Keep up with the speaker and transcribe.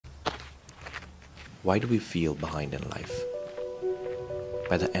Why do we feel behind in life?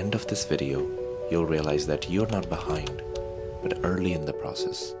 By the end of this video, you'll realize that you're not behind, but early in the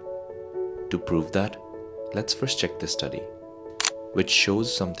process. To prove that, let's first check this study, which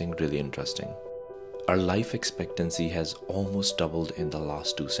shows something really interesting. Our life expectancy has almost doubled in the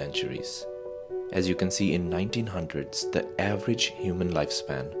last 2 centuries. As you can see, in 1900s, the average human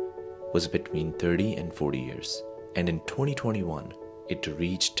lifespan was between 30 and 40 years, and in 2021, it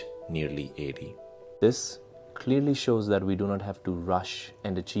reached nearly 80. This clearly shows that we do not have to rush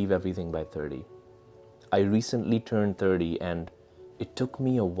and achieve everything by 30. I recently turned 30 and it took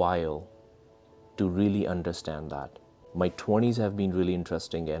me a while to really understand that. My 20s have been really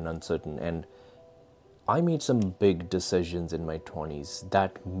interesting and uncertain, and I made some big decisions in my 20s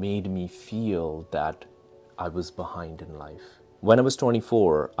that made me feel that I was behind in life. When I was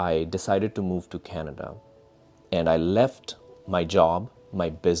 24, I decided to move to Canada, and I left my job, my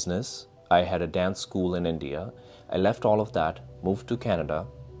business. I had a dance school in India. I left all of that, moved to Canada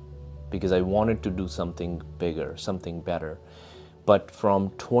because I wanted to do something bigger, something better. But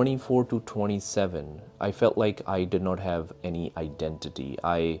from 24 to 27, I felt like I did not have any identity.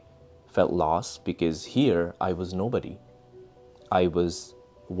 I felt lost because here I was nobody. I was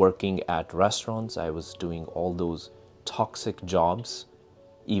working at restaurants. I was doing all those toxic jobs,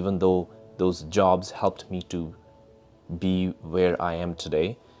 even though those jobs helped me to be where I am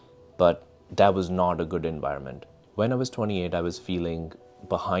today, but that was not a good environment. When I was 28, I was feeling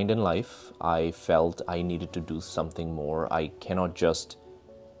behind in life. I felt I needed to do something more. I cannot just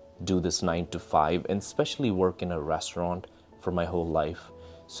do this 9 to 5 and especially work in a restaurant for my whole life.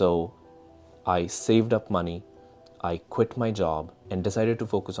 So I saved up money, I quit my job and decided to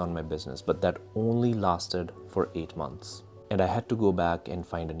focus on my business, but that only lasted for 8 months. And I had to go back and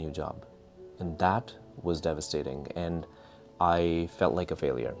find a new job. And that was devastating, and I felt like a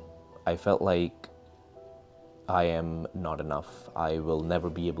failure. I felt like I am not enough. I will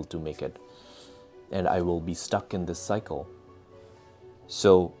never be able to make it, and I will be stuck in this cycle.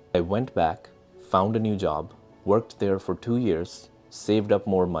 So I went back, found a new job, worked there for 2 years, saved up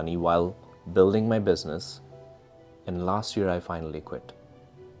more money while building my business, and last year I finally quit.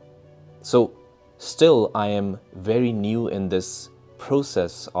 So still I am very new in this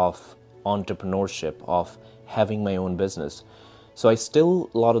process of entrepreneurship, of having my own business. So I still,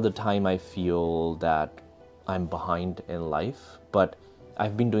 a lot of the time, I feel that I'm behind in life, but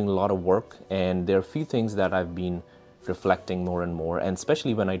I've been doing a lot of work, and there are a few things that I've been reflecting more and more, and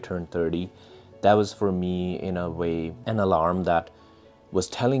especially when I turned 30, that was for me in a way an alarm that was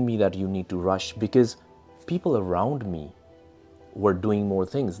telling me that you need to rush, because people around me were doing more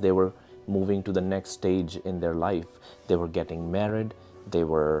things. They were moving to the next stage in their life. They were getting married, they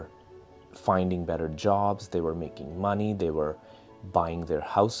were finding better jobs, they were making money, they were buying their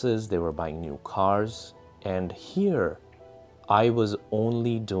houses, they were buying new cars. And here I was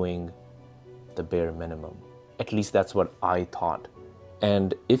only doing the bare minimum. At least that's what I thought.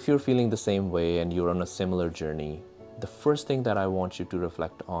 And if you're feeling the same way and you're on a similar journey, the first thing that I want you to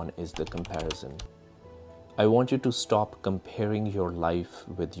reflect on is the comparison. I want you to stop comparing your life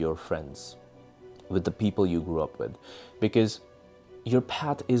with your friends, with the people you grew up with, because your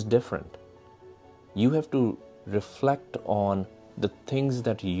path is different. You have to reflect on the things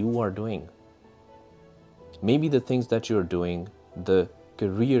that you are doing. Maybe the things that you're doing, the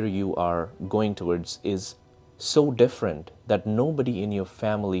career you are going towards is so different that nobody in your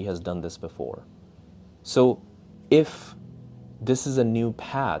family has done this before. So if this is a new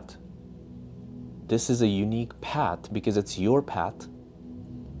path, this is a unique path because it's your path,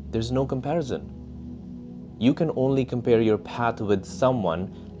 there's no comparison. You can only compare your path with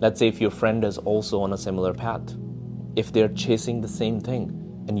someone, let's say if your friend is also on a similar path, if they're chasing the same thing,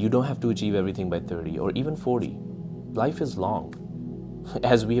 and you don't have to achieve everything by 30 or even 40. Life is long.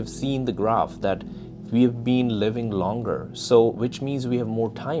 As we have seen the graph that we have been living longer, so which means we have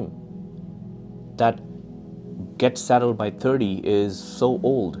more time. That get settled by 30 is so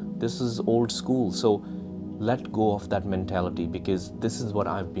old. This is old school. So let go of that mentality, because this is what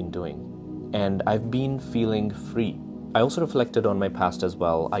I've been doing. And I've been feeling free. I also reflected on my past as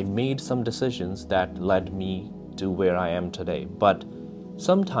well. I made some decisions that led me to where I am today. But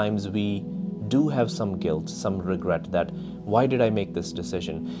sometimes we do have some guilt, some regret that why did I make this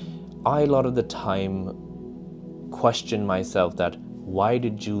decision? I, a lot of the time, question myself that why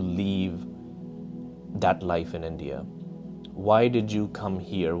did you leave that life in India? Why did you come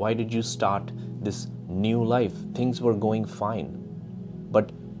here? Why did you start this new life? Things were going fine.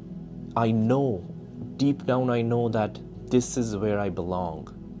 But I know, deep down I know that this is where I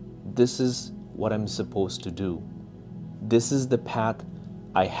belong. This is what I'm supposed to do. This is the path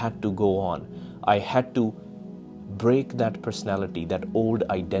I had to go on. I had to break that personality, that old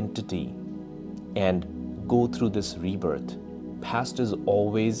identity, and go through this rebirth. Past is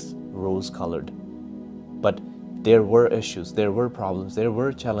always rose-colored, but there were issues, there were problems, there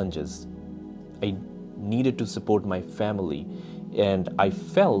were challenges. I needed to support my family, and I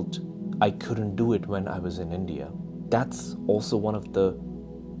felt I couldn't do it when I was in India. That's also one of the,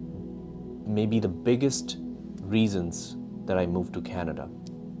 maybe the biggest reasons that I moved to Canada.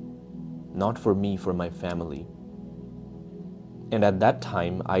 Not for me, for my family. And at that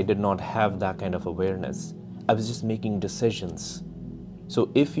time, I did not have that kind of awareness. I was just making decisions. So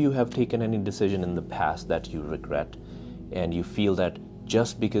if you have taken any decision in the past that you regret, and you feel that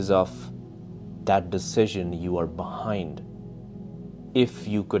just because of that decision you are behind, if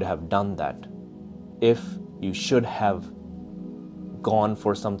you could have done that, if you should have gone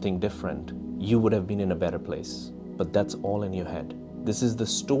for something different, you would have been in a better place. But that's all in your head. This is the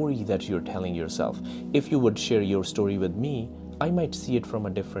story that you're telling yourself. If you would share your story with me, I might see it from a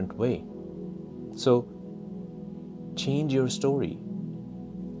different way. So change your story.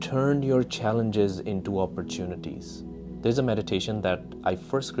 Turn your challenges into opportunities. There's a meditation that I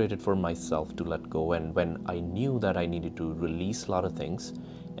first created for myself to let go, and when I knew that I needed to release a lot of things,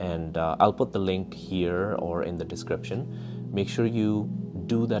 and I'll put the link here or in the description. Make sure you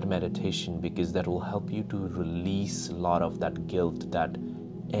do that meditation, because that will help you to release a lot of that guilt, that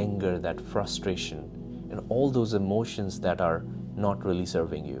anger, that frustration, and all those emotions that are not really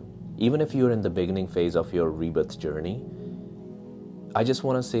serving you. Even if you're in the beginning phase of your rebirth journey, I just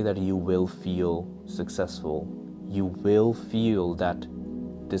want to say that you will feel successful. You will feel that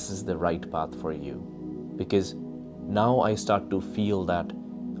this is the right path for you, because now I start to feel that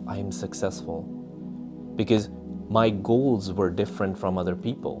I am successful, because my goals were different from other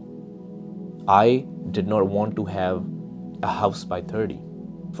people. I did not want to have a house by 30.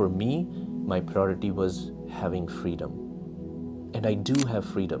 For me, my priority was having freedom. And I do have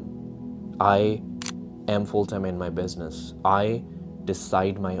freedom. I am full-time in my business. I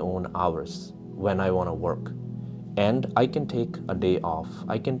decide my own hours when I want to work. And I can take a day off.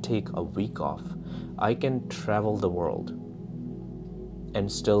 I can take a week off. I can travel the world and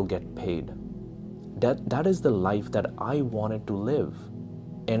still get paid. That is the life that I wanted to live.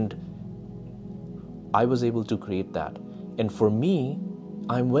 And I was able to create that. And for me,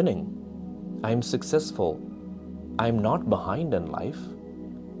 I'm winning. I'm successful. I'm not behind in life.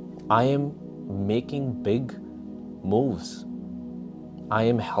 I am making big moves. I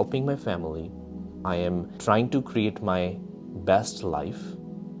am helping my family. I am trying to create my best life.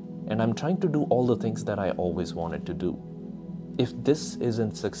 And I'm trying to do all the things that I always wanted to do. If this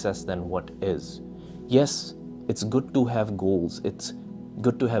isn't success, then what is? Yes, it's good to have goals. It's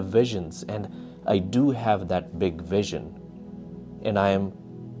good to have visions. And I do have that big vision. And I am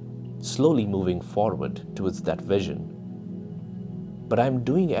slowly moving forward towards that vision. But I'm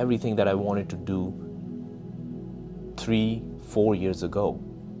doing everything that I wanted to do 3-4 years ago.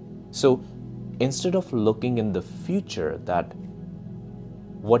 So instead of looking in the future that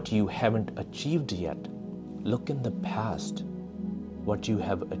what you haven't achieved yet, look in the past, what you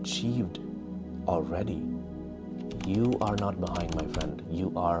have achieved already. You are not behind, my friend.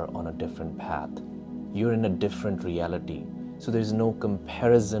 You are on a different path. You're in a different reality. So there's no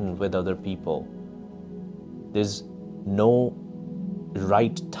comparison with other people. There's no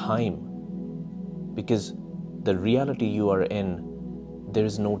right time, because the reality you are in, there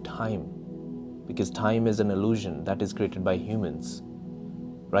is no time, because time is an illusion that is created by humans,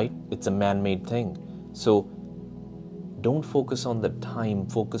 right? It's a man-made thing. So don't focus on the time,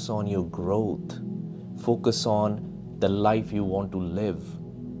 focus on your growth, focus on the life you want to live.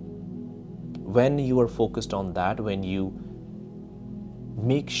 When you are focused on that, when you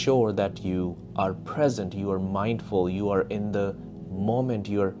make sure that you are present, you are mindful, you are in the moment,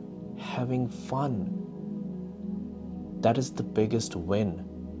 you are having fun, that is the biggest win.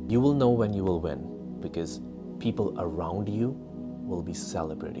 You will know when you will win, because people around you will be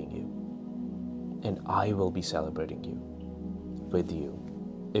celebrating you. And I will be celebrating you with you.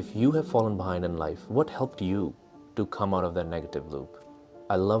 If you have fallen behind in life, what helped you to come out of that negative loop?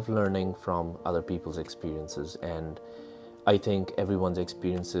 I love learning from other people's experiences, and I think everyone's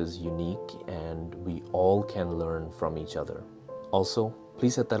experience is unique and we all can learn from each other. Also,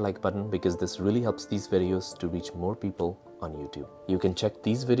 please hit that like button, because this really helps these videos to reach more people on YouTube. You can check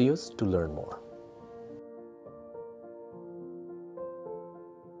these videos to learn more.